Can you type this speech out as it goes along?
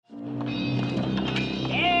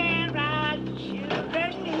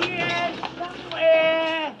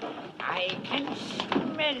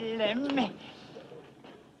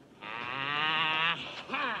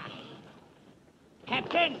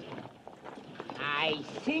I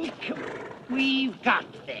think we've got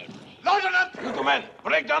them. Lieutenant! You come in.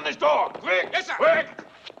 Break down this door. Quick! Yes, sir! Quick!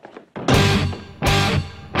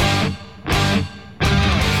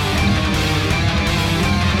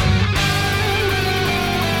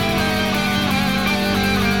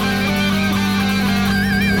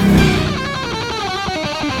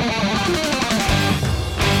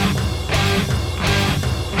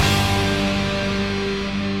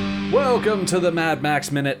 Welcome to the Mad Max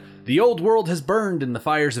Minute. The old world has burned in the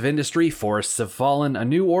fires of industry, forests have fallen, a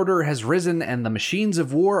new order has risen, and the machines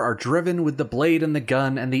of war are driven with the blade and the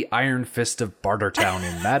gun and the iron fist of Bartertown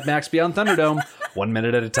in Mad Max Beyond Thunderdome, 1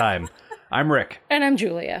 minute at a time. I'm Rick. And I'm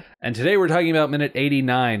Julia. And today we're talking about minute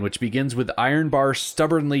 89, which begins with Ironbar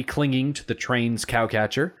stubbornly clinging to the train's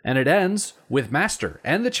cowcatcher, and it ends with Master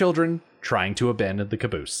and the children trying to abandon the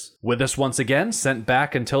caboose. With us once again, sent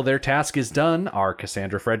back until their task is done, are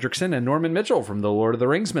Cassandra Fredrickson and Norman Mitchell from the Lord of the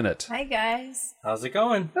Rings Minute. Hi, guys. How's it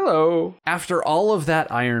going? Hello. After all of that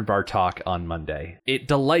Ironbar talk on Monday, it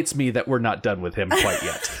delights me that we're not done with him quite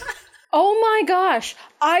yet. Oh my gosh.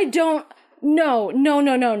 I don't... No.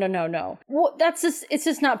 Well, it's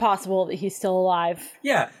just not possible that he's still alive.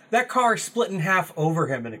 Yeah, that car split in half over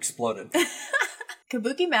him and exploded.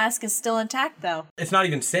 Kabuki mask is still intact, though. It's not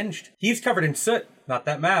even singed. He's covered in soot, not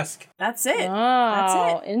that mask. That's it. Oh,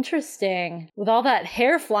 That's it. Interesting. With all that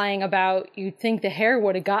hair flying about, you'd think the hair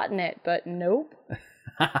would have gotten it, but nope.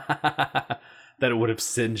 That it would have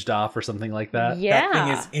singed off or something like that. Yeah. That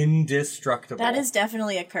thing is indestructible. That is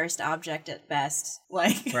definitely a cursed object at best.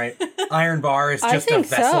 Right. Ironbar is just a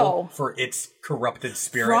vessel for its corrupted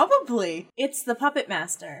spirit. Probably. It's the puppet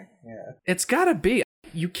master. Yeah. It's gotta be.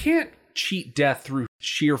 You can't cheat death through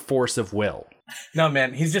sheer force of will. No,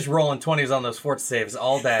 man, he's just rolling 20s on those fort saves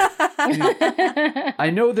all day. I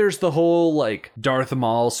know there's the whole, Darth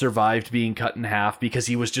Maul survived being cut in half because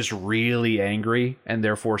he was just really angry and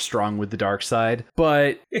therefore strong with the dark side,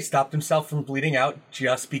 but... He stopped himself from bleeding out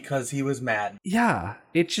just because he was mad. Yeah,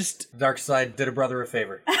 it just... Dark side did a brother a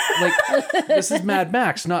favor. This is Mad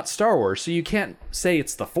Max, not Star Wars, so you can't say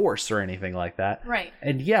it's the Force or anything like that. Right.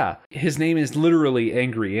 And yeah, his name is literally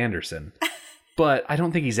Angry Anderson. But I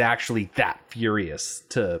don't think he's actually that furious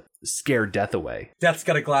to scare death away. Death's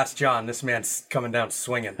got a glass John. This man's coming down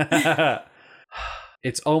swinging.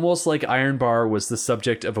 It's almost like Ironbar was the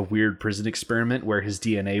subject of a weird prison experiment where his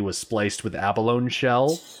DNA was spliced with abalone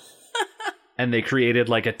shell. And they created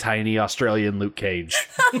a tiny Australian Luke Cage.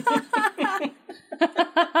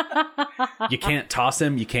 You can't toss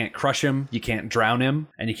him, you can't crush him, you can't drown him,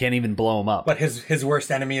 and you can't even blow him up. But his worst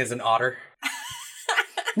enemy is an otter.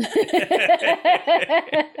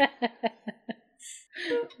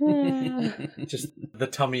 Just the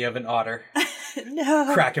tummy of an otter.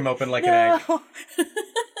 No. Crack him open like an egg.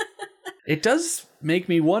 It does make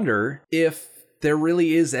me wonder if there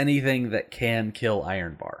really is anything that can kill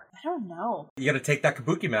Ironbar. I don't know. You gotta take that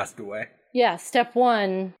kabuki mask away. Yeah, step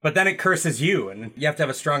one. But then it curses you, and you have to have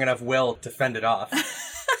a strong enough will to fend it off.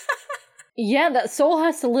 Yeah, that soul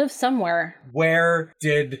has to live somewhere. Where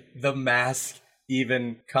did the mask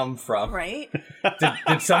even come from? Right?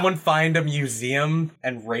 Did someone find a museum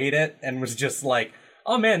and raid it and was just like,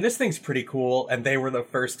 oh man, this thing's pretty cool, and they were the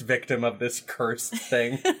first victim of this cursed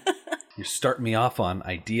thing? You're starting me off on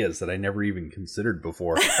ideas that I never even considered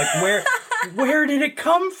before. Where did it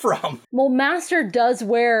come from? Well, Master does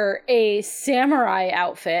wear a samurai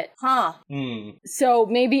outfit. Huh. So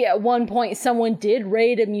maybe at one point someone did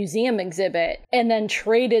raid a museum exhibit and then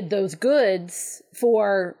traded those goods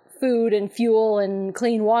for food and fuel and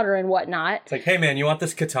clean water and whatnot. It's like, hey man, you want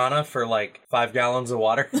this katana for 5 gallons of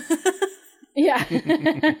water? Yeah.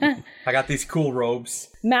 I got these cool robes.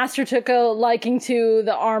 Master took a liking to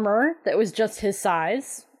the armor that was just his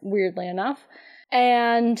size, weirdly enough.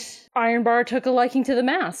 And Ironbar took a liking to the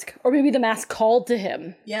mask. Or maybe the mask called to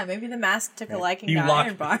him. Yeah, maybe the mask took a liking He to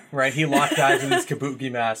locked, Ironbar. Right, he locked eyes in his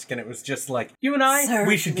kabuki mask, and it was just like, you and I,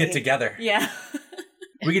 we should get together. Yeah.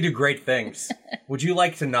 We could do great things. Would you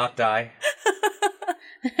like to not die?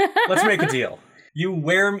 Let's make a deal. You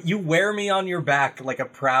wear me on your back like a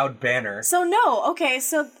proud banner. So no, okay,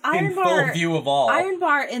 so Ironbar... In full view of all.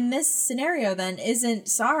 Ironbar in this scenario then isn't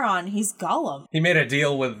Sauron, he's Gollum. He made a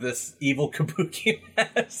deal with this evil kabuki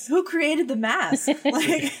mask. Who created the mask?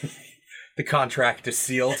 The contract is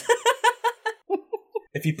sealed.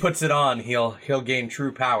 If he puts it on, he'll gain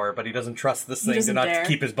true power, but he doesn't trust this thing to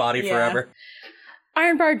keep his body forever.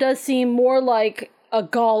 Ironbar does seem more like a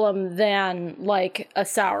Gollum than a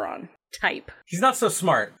Sauron type. He's not so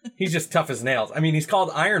smart. He's just tough as nails. I mean, he's called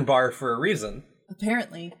Ironbar for a reason.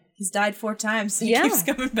 Apparently. He's died 4 times, so he keeps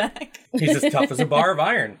coming back. He's as tough as a bar of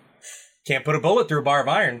iron. Can't put a bullet through a bar of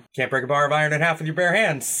iron. Can't break a bar of iron in half with your bare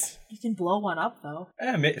hands. You can blow one up, though.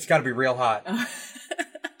 It's got to be real hot.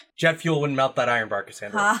 Jet fuel wouldn't melt that iron bar,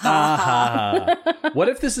 Cassandra. What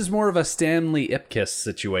if this is more of a Stanley Ipkiss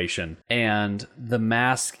situation and the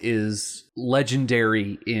mask is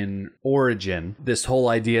legendary in origin? This whole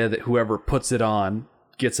idea that whoever puts it on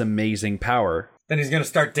gets amazing power. Then he's going to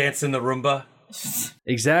start dancing the Roomba.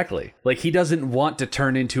 Exactly. Like, he doesn't want to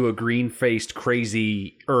turn into a green-faced,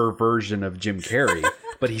 crazy-er version of Jim Carrey,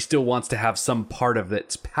 but he still wants to have some part of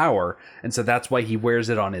its power, and so that's why he wears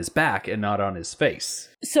it on his back and not on his face.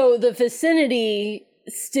 So the vicinity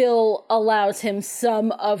still allows him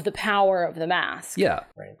some of the power of the mask. Yeah.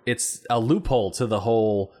 Right. It's a loophole to the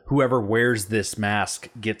whole whoever wears this mask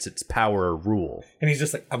gets its power rule. And he's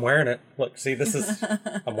just like, I'm wearing it. Look, see, this is...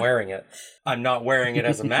 I'm wearing it. I'm not wearing it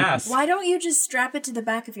as a mask. Why don't you just strap it to the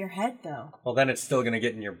back of your head, though? Well, then it's still going to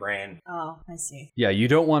get in your brain. Oh, I see. Yeah, you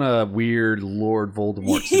don't want a weird Lord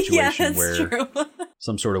Voldemort situation Yeah, that's where true.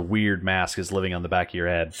 some sort of weird mask is living on the back of your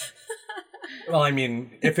head. Well, I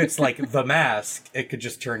mean, if it's like The Mask, it could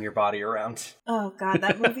just turn your body around. Oh, God,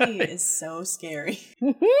 that movie is so scary.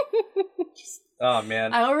 Oh,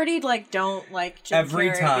 man. I already, don't like Jim Every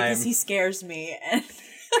Carrey time. because he scares me. And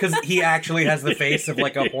Because he actually has the face of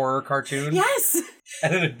like a horror cartoon. yes!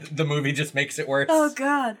 And then the movie just makes it worse. Oh,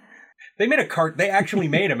 God. They actually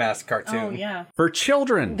made a Mask cartoon. Oh, yeah. For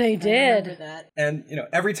children. They I remember did. that. And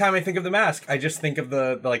every time I think of The Mask, I just think of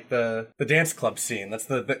the dance club scene. That's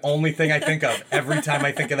the only thing I think of every time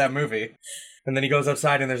I think of that movie. And then he goes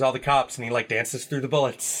outside and there's all the cops and he dances through the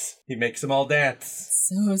bullets. He makes them all dance.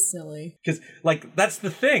 So silly. Because that's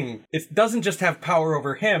the thing. It doesn't just have power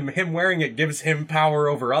over him. Him wearing it gives him power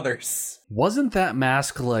over others. Wasn't that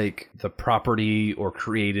mask the property or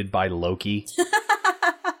created by Loki?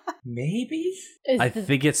 Maybe? I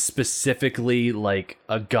think it's specifically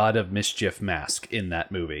a God of Mischief mask in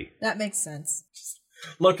that movie. That makes sense.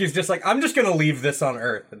 Loki's just like, I'm just gonna leave this on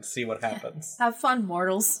Earth and see what happens. Have fun,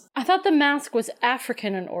 mortals. I thought the mask was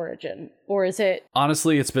African in origin, or is it?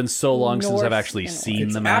 Honestly, it's been so long since I've North actually in seen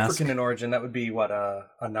It's the mask. African in origin. That would be what,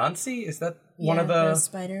 Anansi? Is that one of the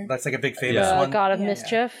spider. That's like a big famous Yeah. one. God of Yeah.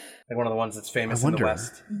 Mischief. Like one of the ones that's famous I in the wonder.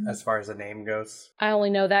 West, as far as the name goes. I only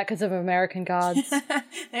know that because of American Gods.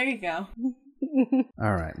 There you go.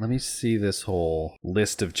 All right, let me see this whole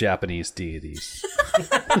list of Japanese deities.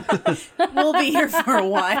 We'll be here for a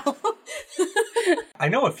while. I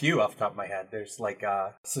know a few off the top of my head. There's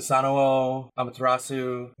Susanoo,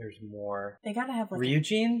 Amaterasu. There's more. They gotta have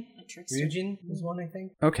Ryujin? a trickster. Ryujin is one, I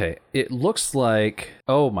think. Okay, it looks like...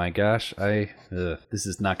 Oh my gosh, this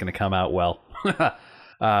is not going to come out well.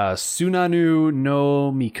 Sunanu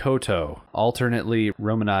no Mikoto, alternately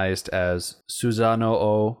romanized as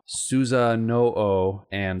Susanoo,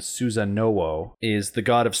 and Susanoo, is the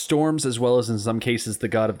god of storms as well as in some cases the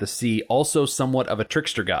god of the sea, also somewhat of a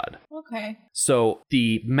trickster god. Okay. So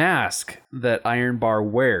the mask that Iron Bar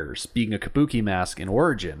wears, being a kabuki mask in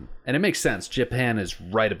origin, and it makes sense, Japan is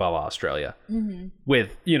right above Australia,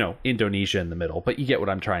 with, Indonesia in the middle, but you get what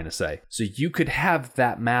I'm trying to say. So you could have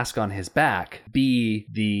that mask on his back be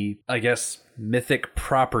the, I guess, mythic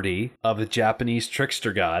property of the Japanese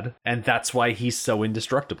trickster god, and that's why he's so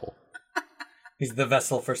indestructible. He's the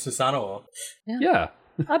vessel for Susanoo. Yeah.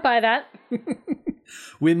 I buy that.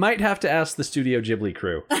 We might have to ask the Studio Ghibli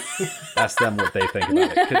crew. Ask them what they think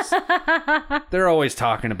about it, because they're always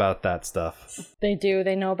talking about that stuff. They do.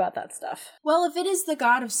 They know about that stuff. Well, if it is the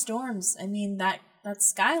god of storms, I mean, that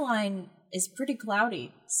skyline is pretty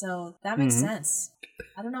cloudy, so that makes sense.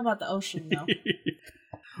 I don't know about the ocean, though.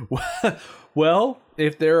 Well,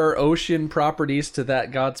 if there are ocean properties to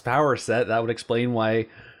that god's power set, that would explain why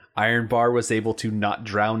Iron Bar was able to not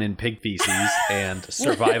drown in pig feces and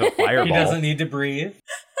survive a fireball. He doesn't need to breathe.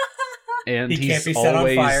 And he he's can't be set on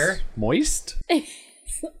always fire. Moist?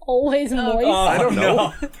 Always moist. I don't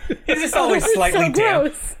know. He's just always slightly so damp.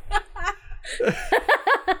 gross.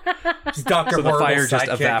 It's Dr. So the Horrible's fire just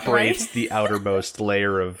sidekick. evaporates the outermost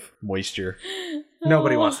layer of moisture.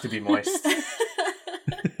 Nobody wants to be moist.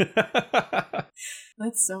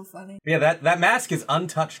 That's so funny. Yeah, that mask is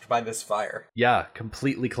untouched by this fire. Yeah,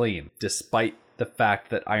 completely clean, despite the fact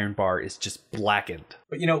that Iron Bar is just blackened.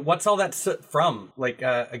 But what's all that soot from?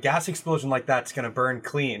 A gas explosion like that's gonna burn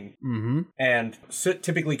clean. Mm-hmm. And soot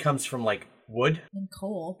typically comes from wood And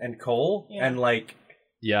coal. and coal. Yeah. And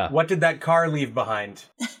Yeah. what did that car leave behind?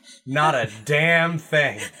 Not a damn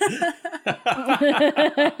thing.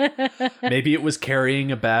 Maybe it was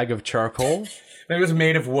carrying a bag of charcoal, Maybe it was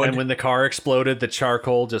made of wood. and when the car exploded, the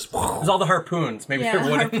charcoal just... It was all the harpoons. Maybe Yeah,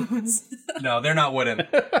 they're wooden. harpoons. No, they're not wooden.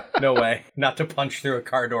 No way. Not to punch through a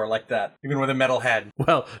car door like that, even with a metal head.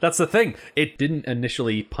 Well, that's the thing. It didn't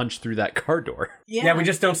initially punch through that car door. Yeah, we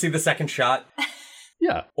just don't see the second shot.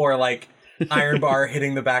 Yeah. Or like Iron Bar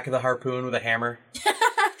hitting the back of the harpoon with a hammer.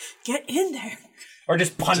 Get in there. Or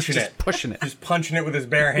just punching Just it. pushing it. Just punching it with his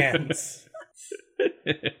bare hands.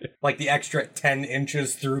 Like the extra 10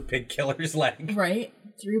 inches through Pig Killer's leg. Right?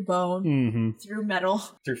 Through bone, through metal.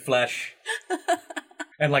 Through flesh.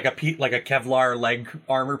 And like a Kevlar leg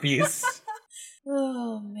armor piece.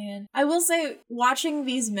 Oh man. I will say watching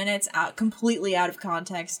these minutes out completely out of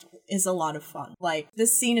context is a lot of fun. Like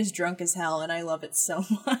this scene is drunk as hell and I love it so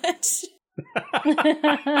much.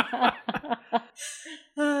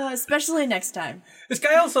 Especially next time. This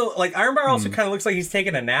guy also, like, Iron Bar also kind of looks like he's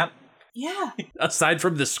taking a nap. Yeah. Aside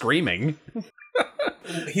from the screaming.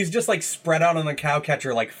 He's just like spread out on the cow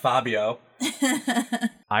catcher like Fabio.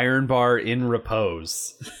 Iron Bar in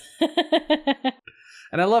repose.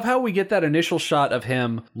 And I love how we get that initial shot of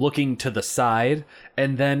him looking to the side,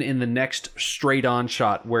 and then in the next straight-on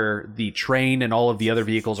shot where the train and all of the other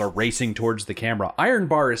vehicles are racing towards the camera, Iron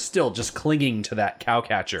Bar is still just clinging to that cow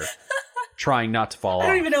catcher, trying not to fall off. I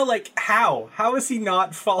don't even know, like, how? How is he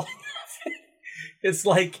not falling off? It's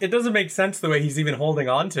like, it doesn't make sense the way he's even holding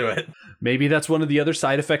on to it. Maybe that's one of the other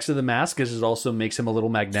side effects of the mask, is it also makes him a little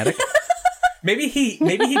magnetic. Maybe he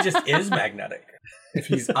just is magnetic. If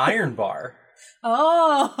he's Iron Bar.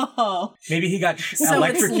 Oh. Maybe he got So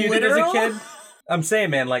electrocuted as a literal? kid. I'm saying,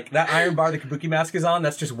 man, like, that Iron Bar the Kabuki mask is on,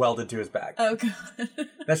 that's just welded to his back. Oh god.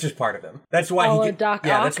 That's just part of him. That's why Oh, he Doc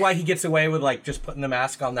yeah, Ock? that's why he gets away with like just putting the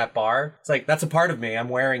mask on that bar. It's like, that's a part of me. I'm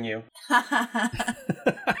wearing you.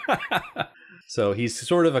 So he's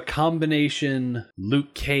sort of a combination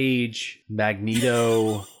Luke Cage,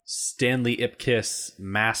 Magneto, Stanley Ipkiss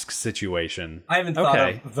mask situation. I haven't thought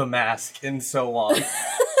of the mask in so long.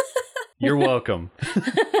 You're welcome.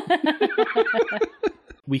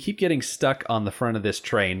 We keep getting stuck on the front of this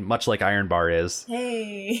train, much like Iron Bar is.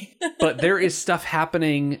 Hey. But there is stuff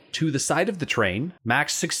happening to the side of the train.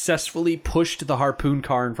 Max successfully pushed the harpoon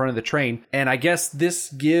car in front of the train, and I guess this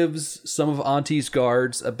gives some of Auntie's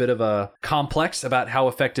guards a bit of a complex about how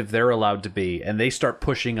effective they're allowed to be, and they start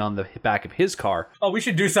pushing on the back of his car. Oh, we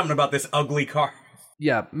should do something about this ugly car.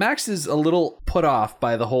 Yeah, Max is a little put off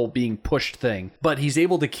by the whole being pushed thing, but he's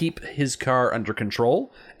able to keep his car under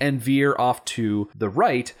control and veer off to the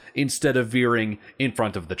right instead of veering in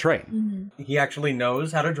front of the train. He actually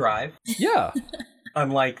knows how to drive, Yeah.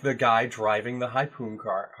 unlike the guy driving the harpoon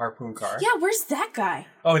car. Yeah, where's that guy?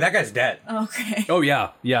 Oh, that guy's dead. Okay. Oh,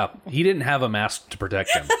 yeah. He didn't have a mask to protect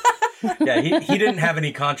him. Yeah, he didn't have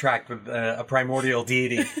any contract with a primordial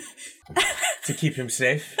deity to keep him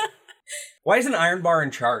safe. Why isn't Iron Bar in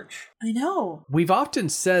charge? I know. We've often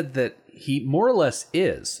said that he more or less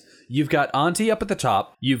is. You've got Auntie up at the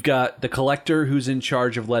top. You've got the Collector who's in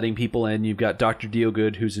charge of letting people in. You've got Dr.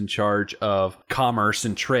 Dealgood who's in charge of commerce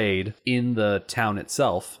and trade in the town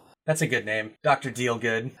itself. That's a good name. Dr.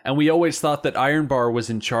 Dealgood. And we always thought that Iron Bar was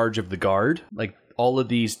in charge of the guard. Like all of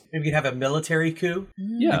these. Maybe we could have a military coup.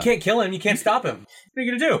 Yeah. You can't kill him. You can't stop him. What are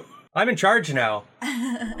you going to do? I'm in charge now.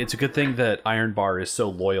 It's a good thing that Iron Bar is so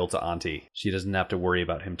loyal to Auntie. She doesn't have to worry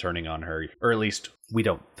about him turning on her. Or at least we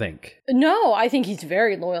don't think. No, I think he's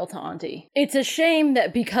very loyal to Auntie. It's a shame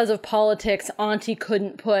that because of politics, Auntie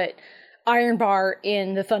couldn't put Iron Bar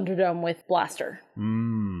in the Thunderdome with Blaster.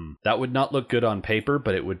 That would not look good on paper,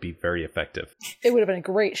 but it would be very effective. It would have been a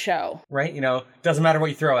great show. Right? You know, doesn't matter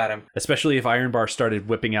what you throw at him. Especially if Iron Bar started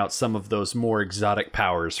whipping out some of those more exotic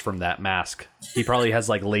powers from that mask. He probably has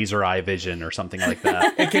like laser eye vision or something like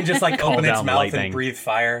that. It can just like Call open its down mouth lightning. and breathe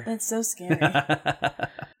fire. That's so scary.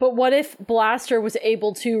 But what if Blaster was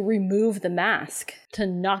able to remove the mask to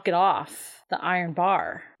knock it off the Iron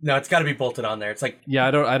Bar? No, it's got to be bolted on there. It's like, Yeah,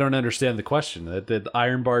 I don't understand the question. The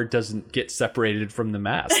Iron Bar doesn't get separated from the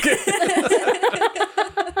mask.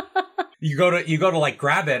 you go to like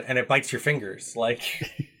grab it and it bites your fingers. Like,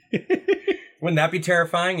 wouldn't that be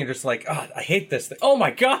terrifying? You're just like, oh, I hate this thing. Oh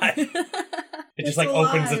my god! It just like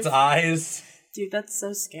opens its eyes, Dude, that's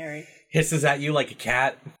so scary. hisses at you like a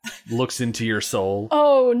cat. Looks into your soul.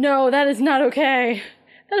 Oh no, that is not okay.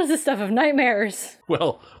 That is the stuff of nightmares.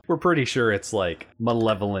 Well, we're pretty sure it's like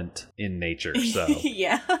malevolent in nature, so.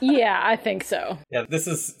 Yeah. Yeah, I think so. Yeah, this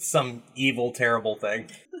is some evil, terrible thing,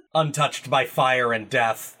 untouched by fire and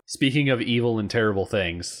death. Speaking of evil and terrible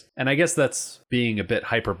things, and I guess that's being a bit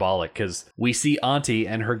hyperbolic because we see Auntie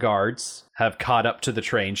and her guards have caught up to the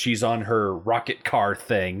train. She's on her rocket car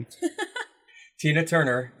thing. Tina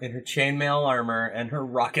Turner in her chainmail armor and her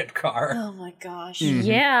rocket car. Oh my gosh.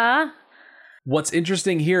 Yeah. What's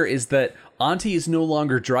interesting here is that Auntie is no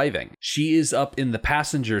longer driving. She is up in the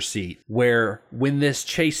passenger seat, where when this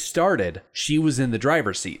chase started, she was in the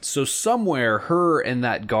driver's seat. So somewhere her and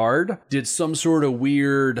that guard did some sort of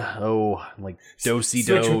weird, like Switch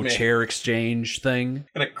do-si-do with me. chair exchange thing.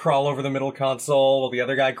 Gonna crawl over the middle console while the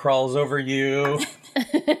other guy crawls over you.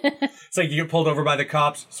 It's like you get pulled over by the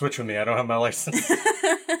cops. Switch with me. I don't have my license.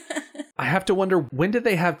 I have to wonder, when did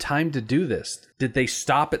they have time to do this? Did they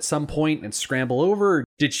stop at some point and scramble over?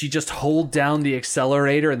 Did she just hold down the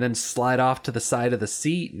accelerator and then slide off to the side of the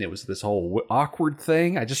seat? And it was this whole awkward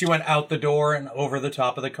thing. She went out the door and over the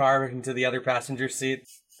top of the car into the other passenger seat.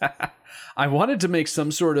 I wanted to make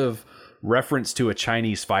some sort of reference to a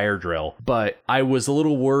Chinese fire drill, but I was a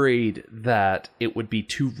little worried that it would be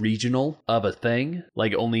too regional of a thing.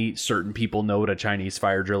 Like only certain people know what a Chinese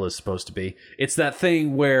fire drill is supposed to be. It's that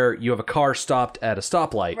thing where you have a car stopped at a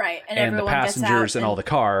stoplight, Right, and the everyone gets passengers out and all and- the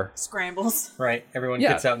car. Scrambles. Right. Everyone Yeah.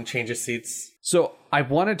 gets out and changes seats. So I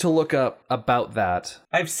wanted to look up about that.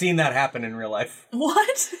 I've seen that happen in real life.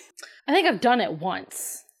 What? I think I've done it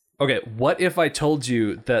once. Okay, what if I told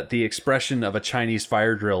you that the expression of a Chinese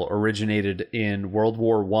fire drill originated in World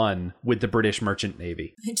War I with the British Merchant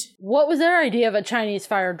Navy? What was their idea of a Chinese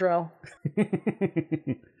fire drill?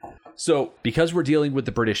 So, because we're dealing with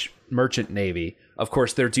the British Merchant Navy, of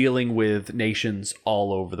course, they're dealing with nations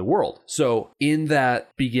all over the world. So, in that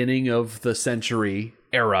beginning of the century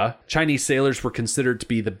era, Chinese sailors were considered to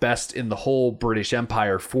be the best in the whole British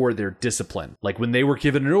Empire for their discipline. Like when they were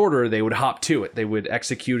given an order, they would hop to it. They would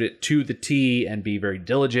execute it to the T and be very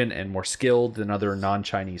diligent and more skilled than other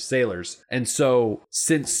non-Chinese sailors. And so,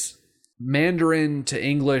 since Mandarin to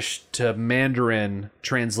English to Mandarin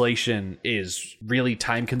translation is really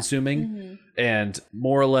time consuming and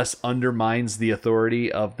more or less undermines the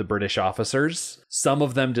authority of the British officers. Some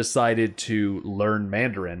of them decided to learn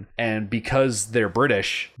Mandarin, and because they're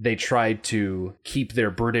British, they tried to keep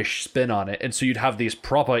their British spin on it. And so you'd have these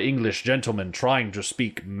proper English gentlemen trying to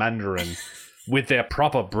speak Mandarin with their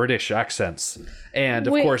proper British accents. And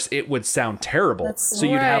of Wait. course, it would sound terrible. That's So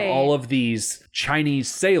you'd have right. all of these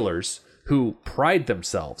Chinese sailors who pride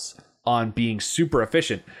themselves on being super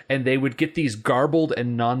efficient, and they would get these garbled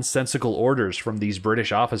and nonsensical orders from these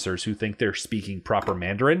British officers who think they're speaking proper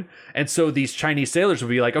Mandarin. And so these Chinese sailors would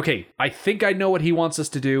be like, okay, I think I know what he wants us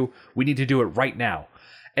to do. We need to do it right now.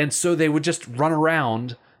 And so they would just run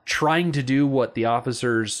around trying to do what the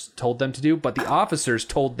officers told them to do, but the officers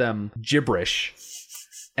told them gibberish.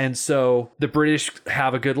 And so the British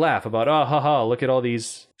have a good laugh about, oh, haha, look at all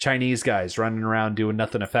these Chinese guys running around doing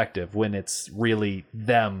nothing effective, when it's really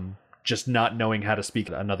them just not knowing how to speak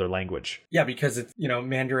another language. Yeah, because it's,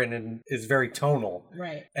 Mandarin is very tonal.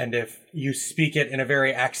 Right. And if you speak it in a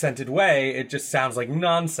very accented way, it just sounds like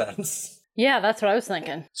nonsense. Yeah, that's what I was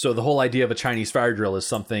thinking. So the whole idea of a Chinese fire drill is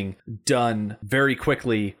something done very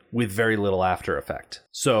quickly with very little after effect.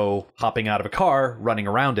 So hopping out of a car, running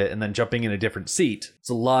around it, and then jumping in a different seat. It's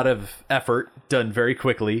a lot of effort done very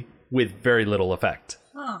quickly with very little effect.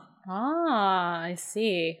 Huh. Ah, I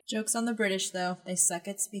see. Joke's on the British, though. They suck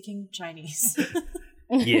at speaking Chinese.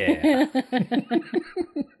 Yeah.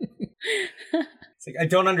 It's like, I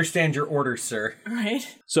don't understand your order, sir. Right?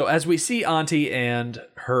 So as we see Auntie and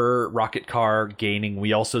her rocket car gaining,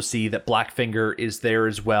 we also see that Blackfinger is there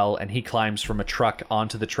as well, and he climbs from a truck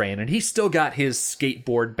onto the train, and he's still got his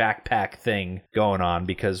skateboard backpack thing going on,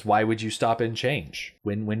 because why would you stop and change?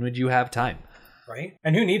 When would you have time? Right?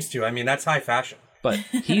 And who needs to? I mean, that's high fashion. But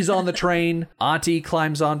he's on the train. Auntie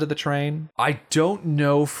climbs onto the train. I don't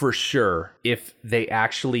know for sure if they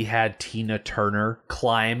actually had Tina Turner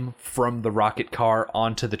climb from the rocket car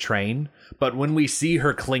onto the train. But when we see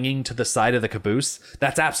her clinging to the side of the caboose,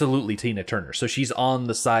 that's absolutely Tina Turner. So she's on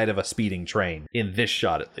the side of a speeding train, in this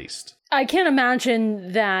shot at least. I can't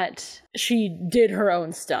imagine that she did her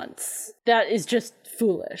own stunts. That is just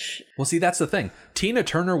foolish. Well, see, that's the thing. Tina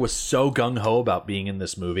Turner was so gung-ho about being in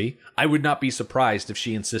this movie, I would not be surprised if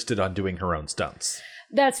she insisted on doing her own stunts.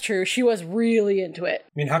 That's true. She was really into it.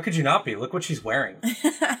 I mean, how could you not be? Look what she's wearing.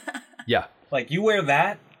 Yeah. Like, you wear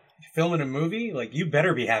that, filming a movie, like, you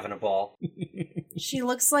better be having a ball. She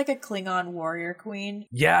looks like a Klingon warrior queen.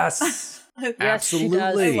 Yes! Yes, she does. I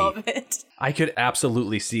Absolutely. love it. I could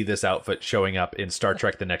absolutely see this outfit showing up in Star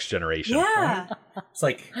Trek The Next Generation. Yeah. It's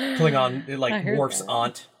like Klingon, I like heard Worf's that.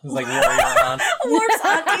 aunt. It's like warrior aunt. Worf's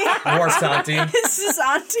auntie. Worf's auntie. It's just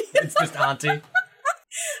auntie. It's just auntie.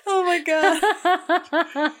 Oh my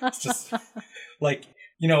god. It's just like,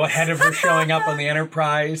 ahead of her showing up on the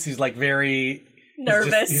Enterprise, he's like very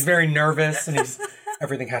Nervous. He's very nervous, and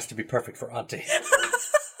everything has to be perfect for auntie.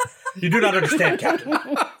 You do not understand, Captain.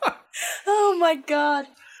 Oh my god.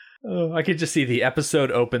 I could just see the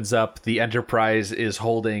episode opens up. The Enterprise is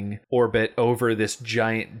holding orbit over this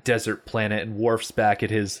giant desert planet, and Worf's back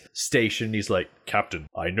at his station. He's like, Captain,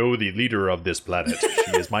 I know the leader of this planet.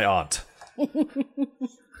 She is my aunt.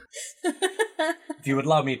 If you would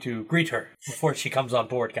allow me to greet her before she comes on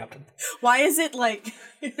board, Captain. Why is it like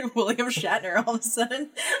William Shatner all of a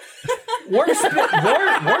sudden? Worf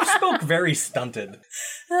spoke very stunted.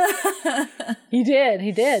 He did.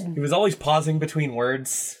 He was always pausing between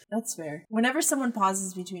words. That's fair. Whenever someone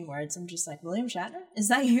pauses between words, I'm just like, William Shatner? Is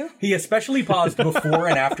that you? He especially paused before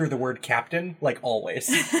and after the word captain, like always.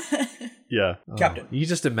 Yeah. Captain. You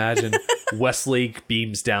just imagine Wesley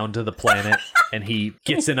beams down to the planet and he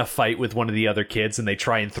gets in a fight with one of the other kids and they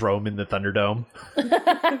try and throw him in the Thunderdome.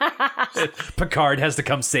 Picard has to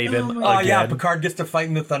come save him again. Oh, yeah, Picard gets to fight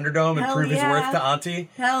in the Thunderdome and Hell prove his yeah. worth to Auntie.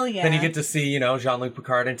 Hell yeah. Then you get to see, Jean-Luc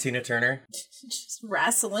Picard and Tina Turner. Just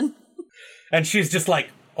wrestling. And she's just like,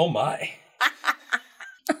 oh my.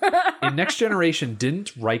 In Next Generation,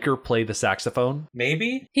 didn't Riker play the saxophone?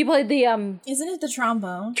 Maybe? He played the Isn't it the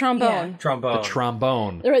trombone? trombone. Trombone. The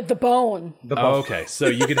trombone. Or the bone. The Oh, bone. okay, so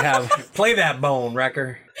you could have... Play that bone,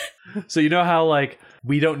 Wrecker. So you know how, like,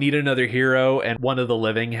 We Don't Need Another Hero and One of the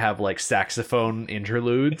Living have, like, saxophone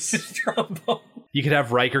interludes? Trombone. You could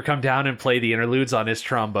have Riker come down and play the interludes on his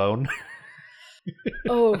trombone.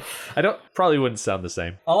 Oh. Probably wouldn't sound the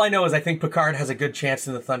same. All I know is I think Picard has a good chance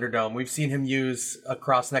in the Thunderdome. We've seen him use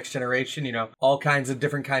across Next Generation, all kinds of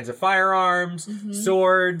different kinds of firearms,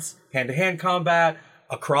 swords, hand-to-hand combat,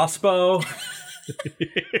 a crossbow.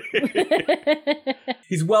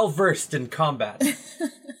 He's well-versed in combat.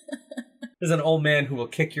 There's an old man who will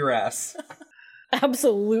kick your ass.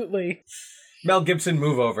 Absolutely. Mel Gibson,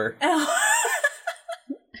 move over.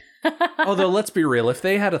 Although, let's be real, if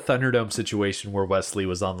they had a Thunderdome situation where Wesley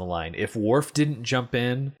was on the line, if Worf didn't jump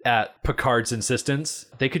in at Picard's insistence,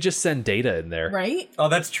 they could just send Data in there. Right? Oh,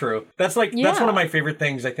 that's true. That's that's Yeah. one of my favorite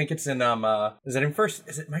things. I think it's in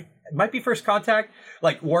it might be First Contact.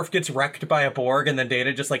 Like Worf gets wrecked by a Borg and then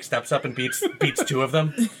Data just like steps up and beats two of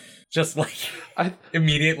them. Just like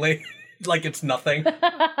immediately. Like it's nothing.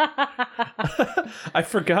 I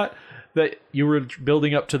forgot that you were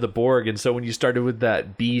building up to the Borg, and so when you started with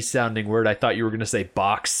that B-sounding word, I thought you were going to say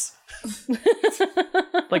box.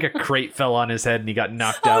 Like a crate fell on his head and he got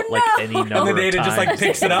knocked out like any number And the of Data times. just like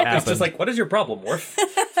picks it up. It's happened. just like, what is your problem, Worf?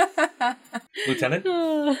 Lieutenant?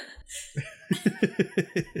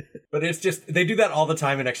 But it's just, they do that all the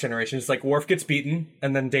time in Next Generation. It's like Worf gets beaten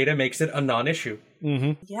and then Data makes it a non-issue.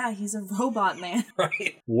 Yeah, he's a robot man.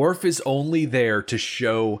 Right? Worf is only there to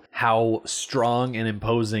show how strong and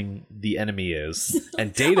imposing the enemy is,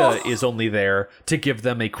 and Data is only there to give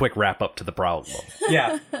them a quick wrap-up to the problem.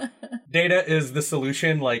 Yeah. Data is the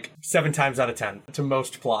solution like 7 times out of 10 to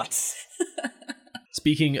most plots.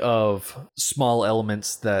 Speaking of small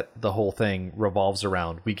elements that the whole thing revolves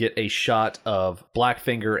around, we get a shot of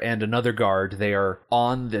Blackfinger and another guard. They are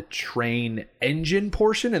on the train engine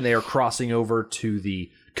portion and they are crossing over to the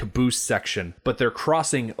caboose section, but they're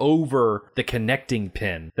crossing over the connecting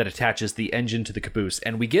pin that attaches the engine to the caboose.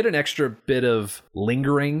 And we get an extra bit of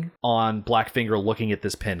lingering on Blackfinger looking at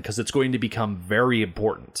this pin because it's going to become very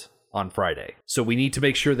important on Friday. So we need to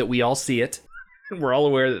make sure that we all see it. We're all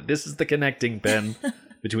aware that this is the connecting pin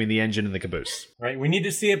between the engine and the caboose. Right? We need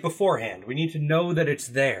to see it beforehand. We need to know that it's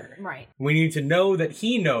there. Right. We need to know that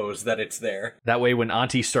he knows that it's there. That way, when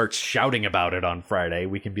Auntie starts shouting about it on Friday,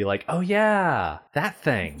 we can be like, oh yeah, that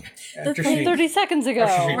thing. After Like 30 seconds ago.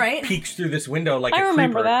 she Right? peeks through this window like I a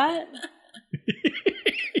remember creeper.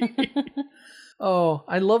 that. Oh,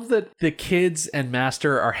 I love that the kids and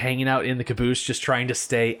Master are hanging out in the caboose just trying to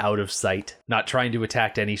stay out of sight, not trying to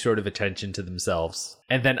attract any sort of attention to themselves.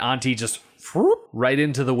 And then Auntie just right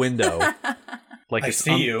into the window. Like I it's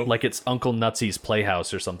see you. Like it's Uncle Nutsy's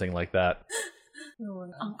Playhouse or something like that.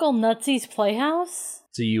 Uncle Nutsy's Playhouse?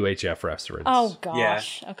 It's a UHF reference. Oh,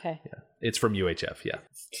 gosh. Okay. It's from UHF, yeah.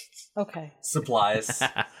 Okay. Supplies.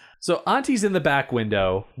 So Auntie's in the back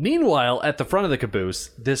window. Meanwhile, at the front of the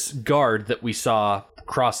caboose, this guard that we saw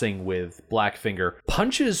crossing with Blackfinger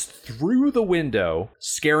punches through the window,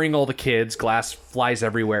 scaring all the kids. Glass flies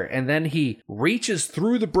everywhere. And then he reaches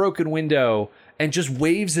through the broken window and just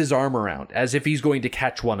waves his arm around as if he's going to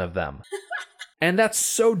catch one of them. And that's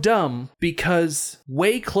so dumb because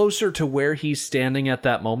way closer to where he's standing at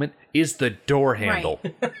that moment is the door handle.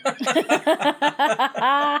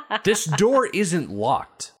 This door isn't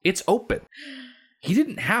locked. It's open. He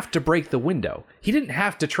didn't have to break the window. He didn't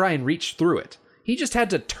have to try and reach through it. He just had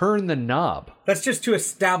to turn the knob. That's just to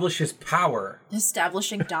establish his power.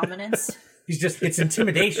 Establishing dominance. it's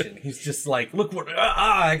intimidation. He's just like, look what,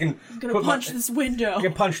 I can I'm gonna punch this window. I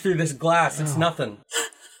can punch through this glass. It's nothing.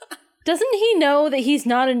 Doesn't he know that he's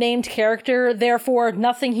not a named character, therefore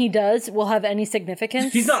nothing he does will have any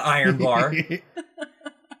significance? He's not Iron Bar.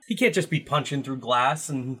 He can't just be punching through glass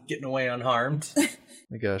and getting away unharmed.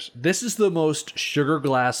 My gosh, this is the most sugar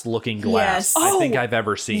glass looking glass Yes. I think Oh, I've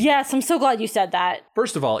ever seen. Yes, I'm so glad you said that.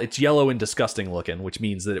 First of all, it's yellow and disgusting looking, which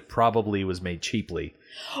means that it probably was made cheaply.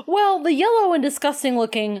 Well, the yellow and disgusting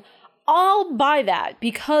looking, I'll buy that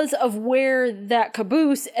because of where that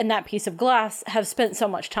caboose and that piece of glass have spent so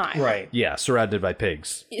much time. Right. Yeah, surrounded by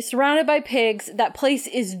pigs. Surrounded by pigs, that place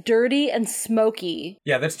is dirty and smoky.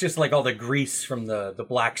 Yeah, that's just like all the grease from the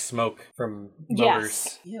black smoke from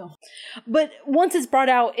motors. Yes. Ew. But once it's brought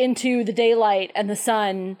out into the daylight and the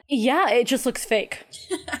sun, yeah, it just looks fake.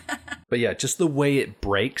 But yeah, just the way it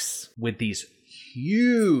breaks with these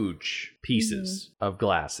huge pieces of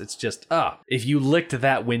glass. It's just, if you licked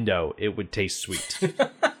that window, it would taste sweet.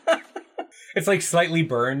 It's like slightly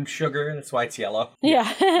burned sugar. That's why it's yellow.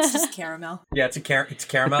 Yeah. It's just caramel. Yeah, it's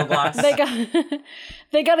caramel glass.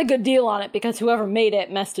 They got a good deal on it because whoever made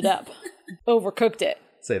it messed it up. Overcooked it.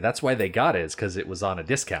 Say, that's why they got it, is because it was on a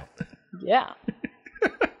discount. Yeah.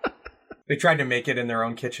 They tried to make it in their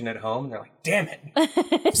own kitchen at home. And they're like, damn it.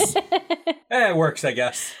 It works, I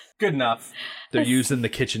guess. Good enough. They're using the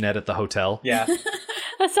kitchenette at the hotel. Yeah.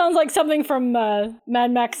 That sounds like something from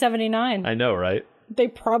Mad Max 79. I know, right? They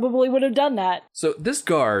probably would have done that. So this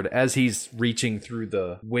guard, as he's reaching through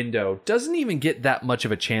the window, doesn't even get that much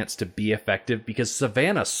of a chance to be effective because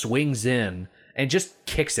Savannah swings in and just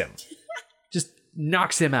kicks him. Just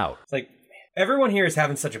knocks him out. It's like, everyone here is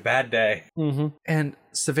having such a bad day. Mm-hmm. And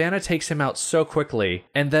Savannah takes him out so quickly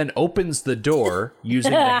and then opens the door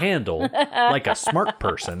using the handle like a smart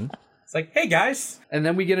person. It's like, hey, guys. And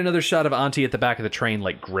then we get another shot of Auntie at the back of the train,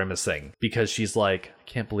 like, grimacing because she's like, I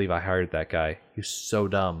can't believe I hired that guy. He's so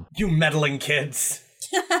dumb. You meddling kids.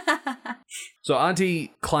 So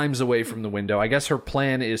Auntie climbs away from the window. I guess her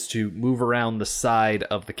plan is to move around the side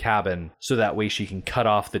of the cabin so that way she can cut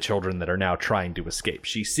off the children that are now trying to escape.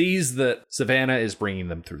 She sees that Savannah is bringing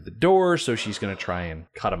them through the door, so she's going to try and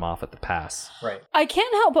cut them off at the pass. Right. I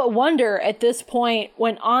can't help but wonder at this point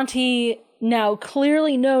when Auntie now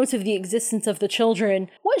clearly knows of the existence of the children,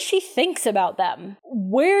 what she thinks about them.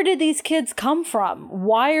 Where did these kids come from?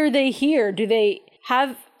 Why are they here? Do they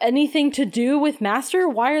have anything to do with Master?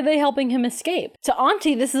 Why are they helping him escape? To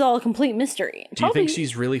Auntie, this is all a complete mystery. Do you think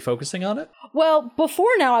she's really focusing on it? Well, before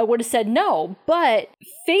now I would have said no, but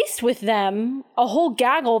faced with them, a whole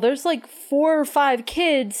gaggle, there's like 4 or 5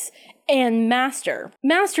 kids and Master.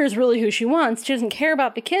 Master is really who she wants. She doesn't care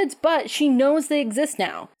about the kids, but she knows they exist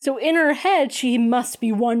now. So in her head, she must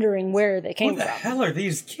be wondering where they came Who the from. hell are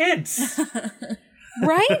these kids?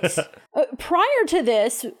 Right? Prior to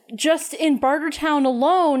this, just in Bartertown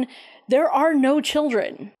alone, there are no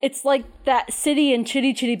children. It's like that city in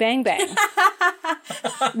Chitty Chitty Bang Bang,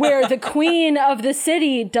 where the queen of the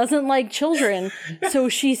city doesn't like children, so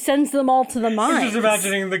she sends them all to the I'm mines. just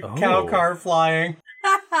imagining the cow car flying.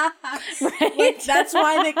 Right? That's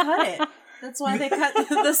why they cut it. That's why they cut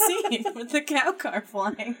the scene with the cow car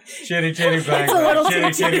flying. Chitty chitty bang It's a little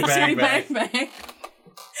bang. Chitty too chitty bang bang. bang.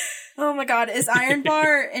 Oh my god, is Iron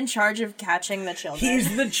Bar in charge of catching the children?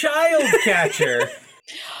 He's the child catcher.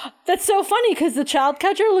 That's so funny because the child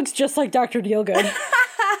catcher looks just like Dr. Dealgood.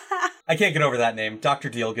 I can't get over that name. Dr.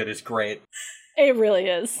 Dealgood is great. It really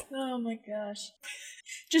is. Oh my gosh.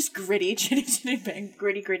 Just gritty, chitty chitty bang,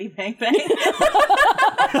 gritty gritty bang bang.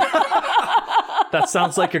 That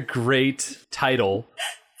sounds like a great title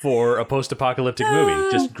for a post-apocalyptic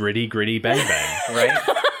movie. Just gritty, gritty, bang, bang. Right?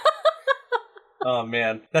 Oh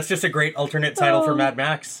man, that's just a great alternate title for Mad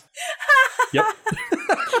Max. Yep.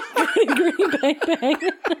 Green bang bang.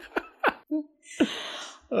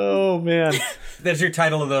 Oh, man. That's your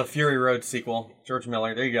title of the Fury Road sequel, George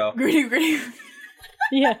Miller. There you go. Gritty gritty.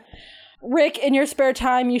 Yeah. Rick, in your spare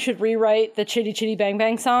time, you should rewrite the Chitty Chitty Bang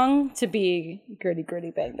Bang song to be Gritty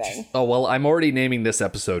Gritty Bang Bang. Oh, well, I'm already naming this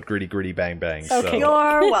episode Gritty, Gritty, Bang, Bang. Okay. So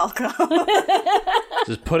You're welcome.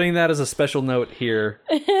 just putting that as a special note here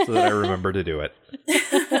so that I remember to do it.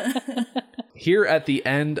 Here at the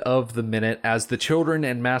end of the minute, as the children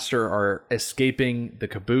and Master are escaping the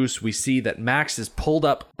caboose, we see that Max is pulled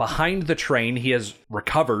up behind the train. He has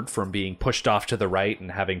recovered from being pushed off to the right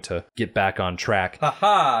and having to get back on track.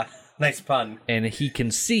 Haha. Nice pun. And he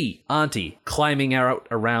can see Auntie climbing out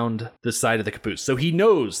around the side of the caboose. So he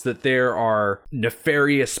knows that there are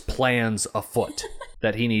nefarious plans afoot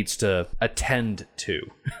that he needs to attend to.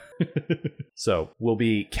 So we'll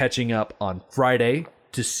be catching up on Friday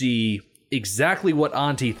to see exactly what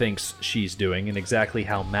Auntie thinks she's doing and exactly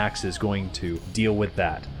how Max is going to deal with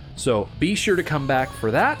that. So be sure to come back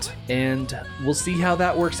for that, and we'll see how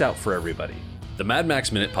that works out for everybody. The Mad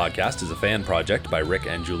Max Minute podcast is a fan project by Rick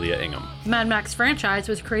and Julia Ingham. Mad Max franchise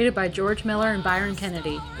was created by George Miller and Byron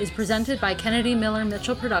Kennedy, is presented by Kennedy Miller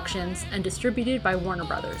Mitchell Productions, and distributed by Warner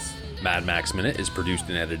Brothers. Mad Max Minute is produced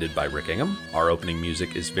and edited by Rick Ingham. Our opening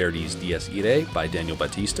music is Verdi's Dies Irae by Daniel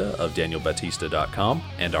Batista of danielbatista.com,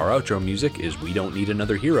 and our outro music is We Don't Need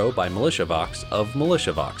Another Hero by MilitiaVox of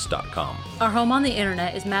militiavox.com. Our home on the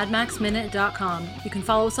internet is madmaxminute.com. You can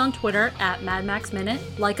follow us on Twitter at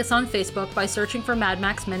madmaxminute, like us on Facebook by searching for Mad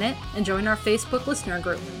Max Minute, and join our Facebook listener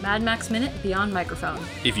group, Mad Max Minute Beyond Microphone.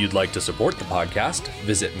 If you'd like to support the podcast,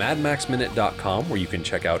 visit madmaxminute.com, where you can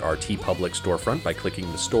check out our TeePublic storefront by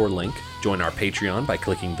clicking the store link, join our Patreon by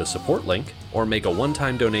clicking the support link, or make a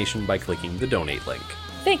one-time donation by clicking the donate link.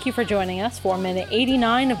 Thank you for joining us for minute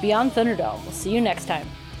 89 of Beyond Thunderdome. We'll see you next time.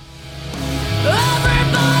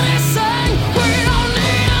 Everybody